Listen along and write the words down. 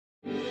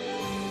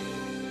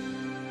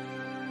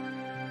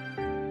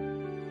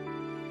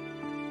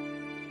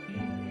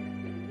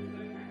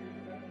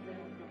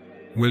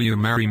Will you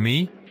marry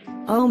me?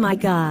 Oh my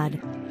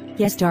God.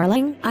 Yes,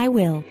 darling, I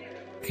will.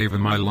 Ava,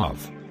 my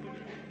love.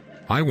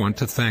 I want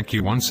to thank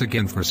you once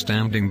again for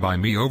standing by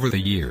me over the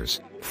years,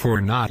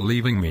 for not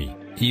leaving me,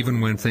 even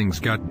when things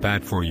got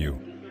bad for you.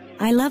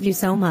 I love you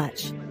so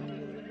much.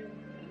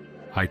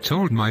 I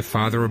told my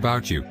father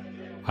about you.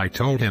 I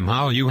told him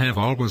how you have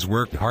always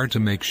worked hard to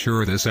make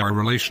sure our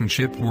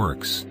relationship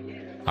works.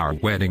 Our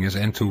wedding is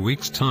in 2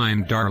 weeks'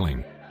 time,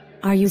 darling.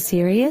 Are you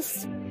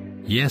serious?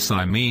 Yes,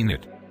 I mean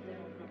it.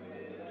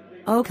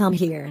 Oh, come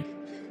here.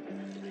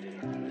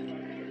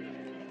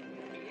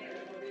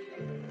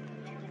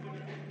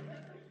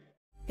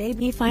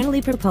 Baby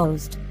finally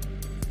proposed.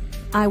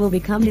 I will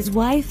become his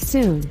wife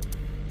soon.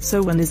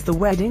 So when is the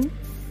wedding?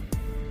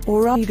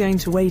 Or are you going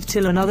to wait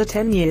till another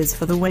 10 years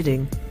for the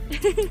wedding?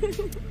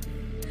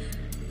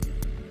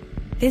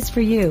 This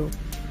for you.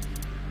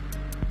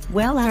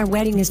 Well, our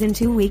wedding is in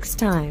 2 weeks'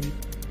 time.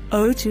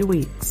 Oh, 2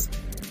 weeks.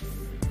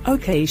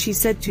 Okay, she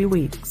said 2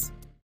 weeks.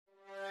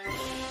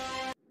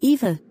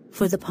 Eva,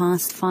 for the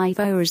past 5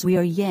 hours we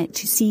are yet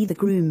to see the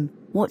groom.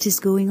 What is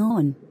going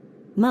on?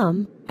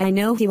 Mum, I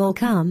know he will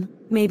come.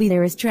 Maybe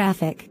there is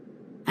traffic.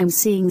 I'm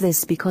saying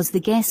this because the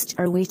guests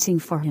are waiting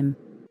for him.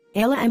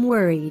 Ella, I'm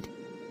worried.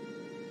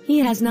 He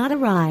has not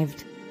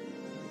arrived.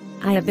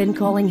 I have been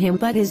calling him,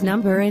 but his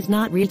number is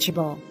not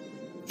reachable.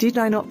 Did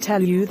I not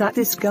tell you that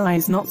this guy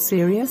is not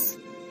serious?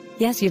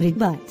 Yes, you did,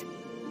 but...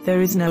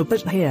 There is no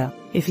but here.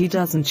 If he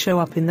doesn't show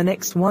up in the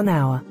next 1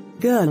 hour,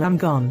 girl, I'm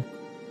gone.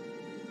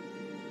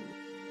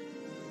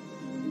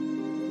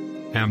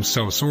 I'm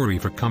so sorry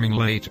for coming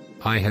late.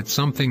 I had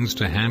some things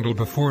to handle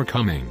before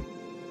coming.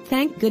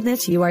 Thank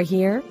goodness you are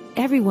here.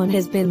 Everyone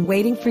has been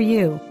waiting for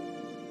you,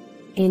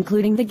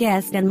 including the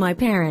guest and my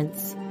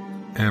parents.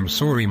 I'm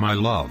sorry, my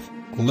love.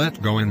 Let's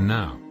go in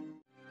now.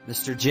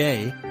 Mr.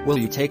 J, will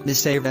you take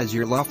Miss Ava as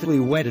your lawfully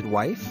wedded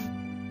wife?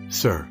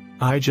 Sir,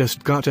 I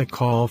just got a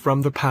call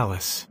from the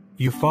palace.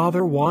 Your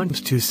father wants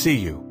to see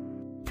you.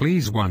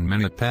 Please, 1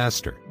 minute,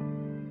 Pastor.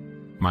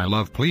 My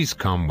love, please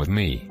come with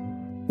me.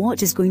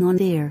 What is going on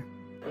there?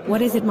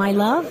 What is it, my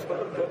love?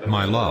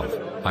 My love,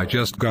 I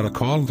just got a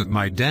call that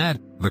my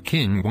dad, the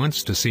king,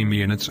 wants to see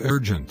me and it's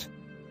urgent.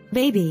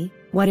 Baby,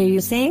 what are you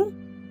saying?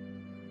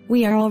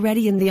 We are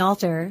already in the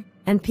altar,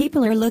 and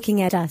people are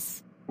looking at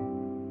us.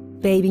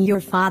 Baby, your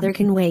father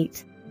can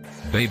wait.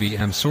 Baby,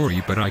 I'm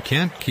sorry, but I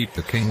can't keep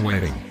the king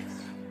waiting.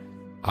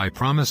 I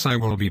promise I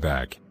will be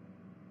back.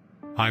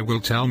 I will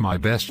tell my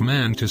best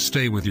man to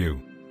stay with you.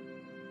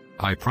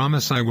 I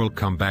promise I will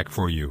come back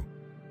for you.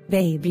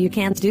 Babe, you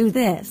can't do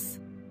this.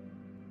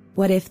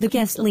 What if the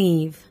guests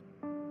leave?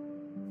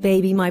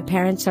 Baby, my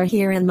parents are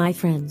here and my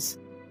friends.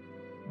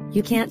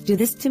 You can't do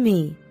this to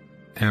me.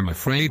 I'm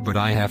afraid, but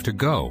I have to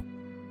go.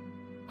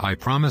 I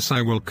promise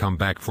I will come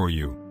back for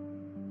you.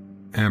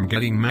 I'm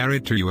getting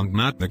married to you and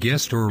not the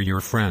guest or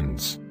your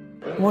friends.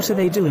 What are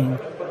they doing?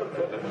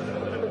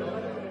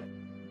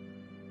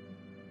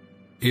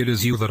 It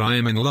is you that I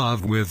am in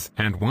love with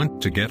and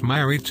want to get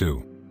married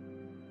to.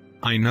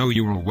 I know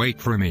you will wait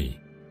for me.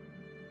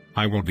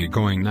 I will be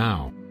going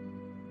now.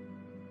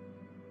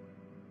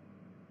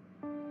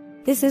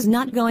 This is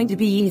not going to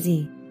be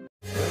easy.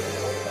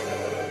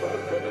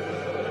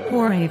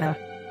 Poor Ava.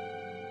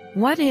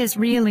 What is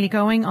really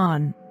going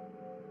on?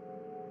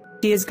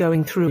 He is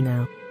going through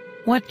now.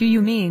 What do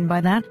you mean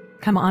by that?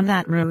 Come on,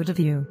 that rude of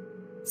you.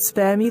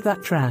 Spare me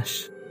that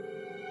trash.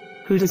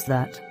 Who does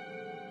that?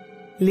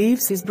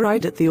 Leaves his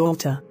bride at the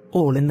altar,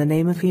 all in the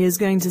name of he is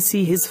going to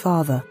see his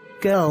father.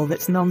 Girl,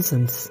 that's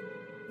nonsense.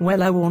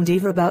 Well, I warned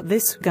Eva about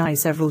this guy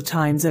several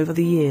times over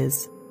the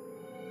years.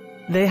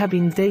 They have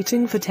been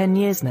dating for 10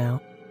 years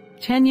now.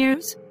 10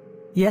 years?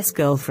 Yes,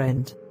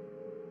 girlfriend.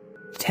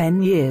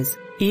 10 years.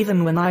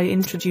 Even when I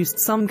introduced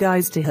some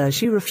guys to her,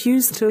 she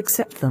refused to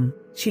accept them.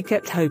 She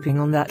kept hoping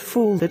on that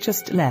fool that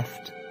just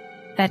left.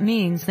 That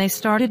means they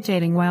started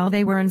dating while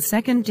they were in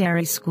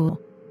secondary school.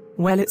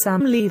 Well, it's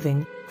I'm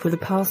leaving. For the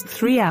past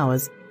 3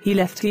 hours, he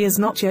left. He is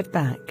not yet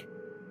back.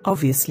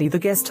 Obviously the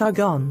guests are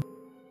gone.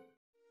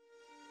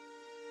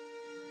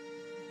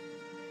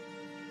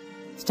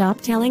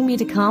 Stop telling me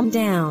to calm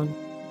down.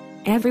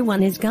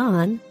 Everyone is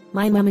gone.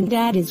 My mom and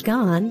dad is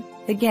gone.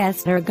 The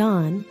guests are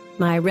gone.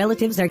 My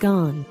relatives are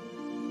gone.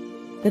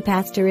 The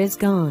pastor is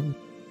gone.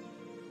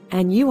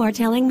 And you are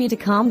telling me to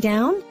calm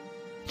down?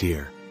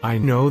 Dear, I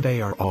know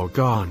they are all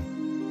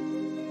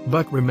gone.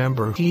 But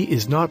remember, he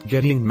is not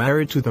getting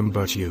married to them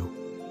but you.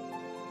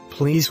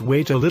 Please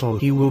wait a little,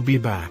 he will be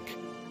back.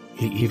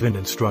 He even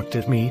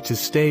instructed me to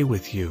stay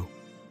with you.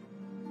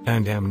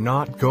 And am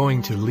not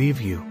going to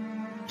leave you.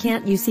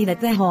 Can't you see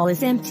that the hall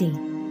is empty?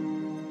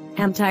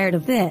 I'm tired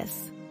of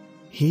this.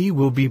 He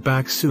will be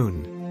back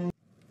soon.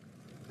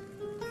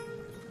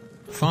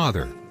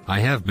 Father, I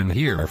have been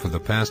here for the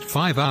past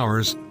 5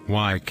 hours.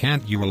 Why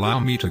can't you allow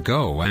me to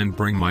go and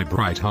bring my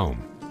bride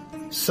home?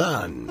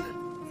 Son,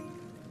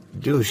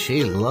 do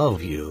she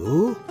love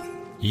you?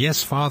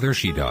 Yes, Father,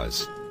 she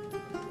does.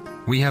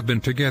 We have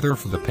been together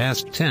for the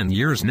past 10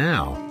 years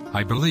now.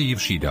 I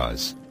believe she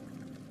does.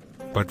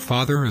 But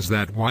Father, is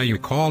that why you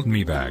called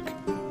me back?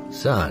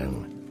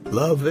 Son,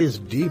 love is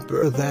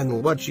deeper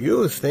than what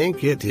you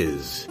think it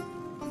is.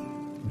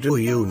 Do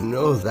you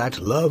know that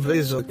love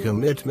is a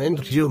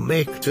commitment you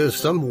make to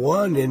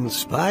someone in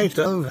spite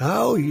of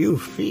how you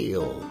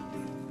feel?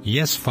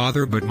 Yes,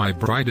 Father, but my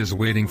bride is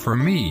waiting for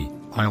me.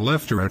 I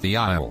left her at the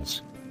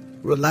Isles.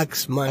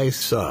 Relax, my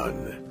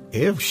son.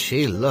 If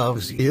she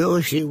loves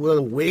you, she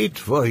will wait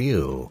for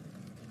you.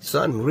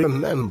 Son,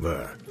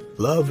 remember,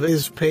 love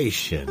is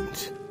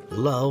patient.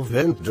 Love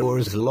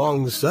endures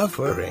long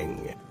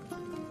suffering.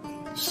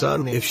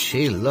 Son, if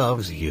she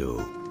loves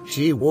you,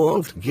 she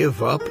won't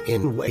give up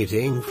in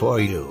waiting for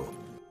you.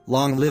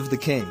 Long live the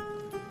king.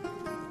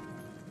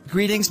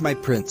 Greetings, my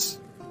prince.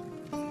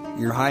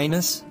 Your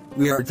Highness,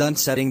 we are done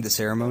setting the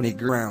ceremony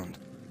ground.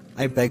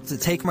 I beg to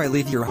take my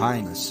leave, Your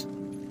Highness.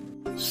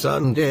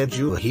 Son, did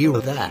you hear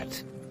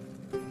that?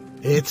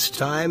 It's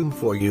time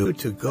for you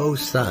to go,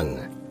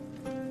 son.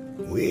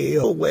 We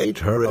await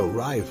her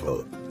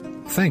arrival.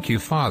 Thank you,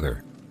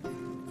 Father.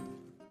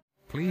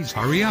 Please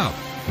hurry up.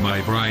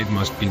 My bride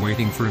must be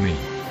waiting for me.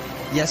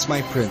 Yes,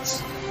 my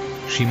prince.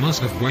 She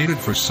must have waited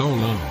for so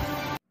long.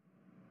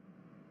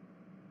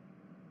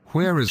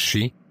 Where is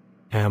she?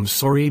 I'm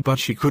sorry, but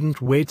she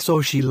couldn't wait,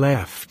 so she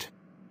left.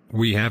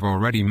 We have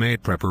already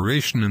made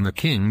preparation in the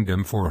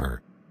kingdom for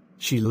her.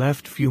 She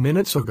left few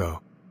minutes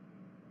ago.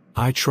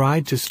 I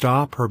tried to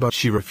stop her, but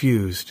she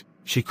refused.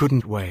 She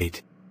couldn't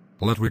wait.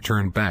 Let's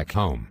return back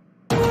home.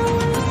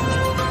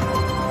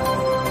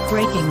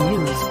 Breaking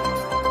news.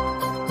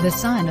 The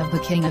son of the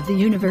King of the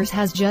Universe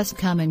has just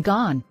come and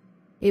gone.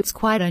 It's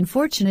quite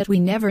unfortunate we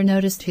never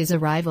noticed his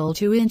arrival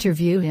to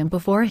interview him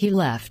before he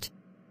left.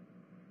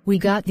 We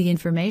got the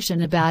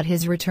information about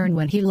his return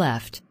when he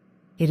left.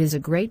 It is a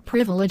great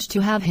privilege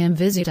to have him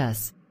visit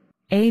us.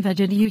 Ava,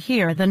 did you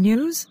hear the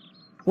news?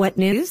 What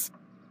news?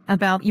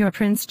 About your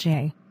Prince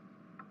Jay.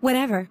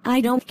 Whatever,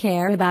 I don't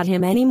care about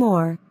him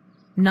anymore.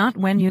 Not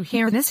when you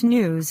hear this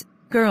news,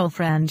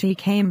 girlfriend. He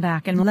came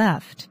back and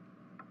left.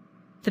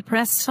 The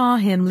press saw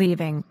him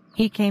leaving.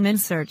 He came in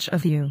search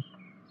of you.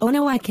 Oh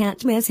no, I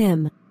can't miss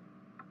him.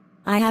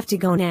 I have to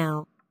go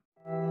now.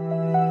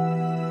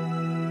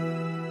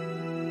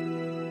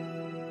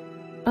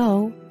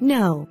 Oh,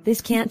 no,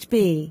 this can't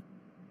be.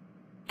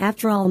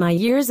 After all my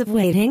years of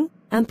waiting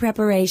and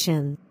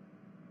preparation.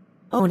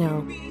 Oh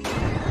no.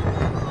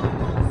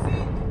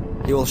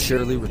 He will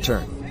surely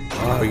return.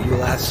 Are you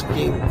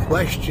asking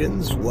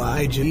questions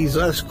why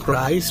Jesus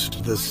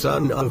Christ, the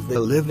Son of the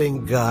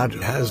living God,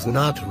 has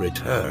not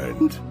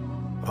returned?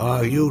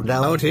 Are you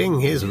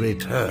doubting his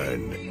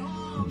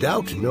return?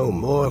 Doubt no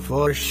more,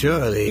 for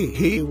surely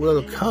he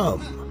will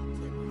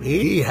come.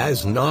 He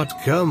has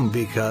not come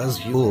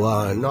because you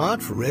are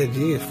not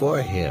ready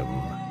for him.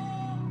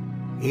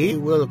 He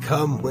will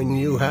come when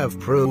you have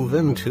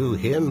proven to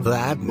him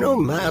that no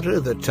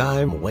matter the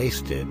time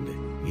wasted,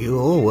 you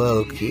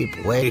will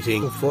keep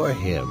waiting for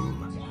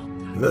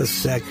him. The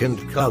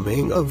second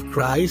coming of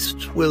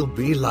Christ will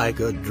be like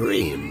a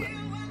dream.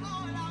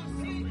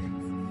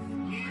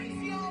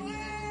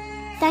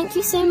 Thank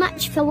you so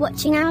much for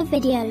watching our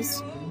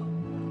videos.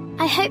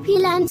 I hope you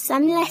learned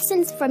some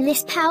lessons from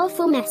this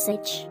powerful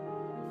message.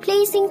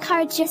 Please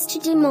encourage us to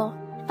do more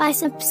by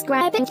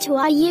subscribing to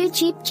our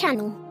YouTube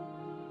channel,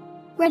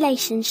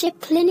 Relationship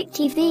Clinic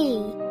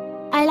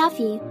TV. I love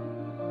you.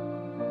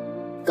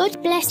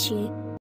 God bless you.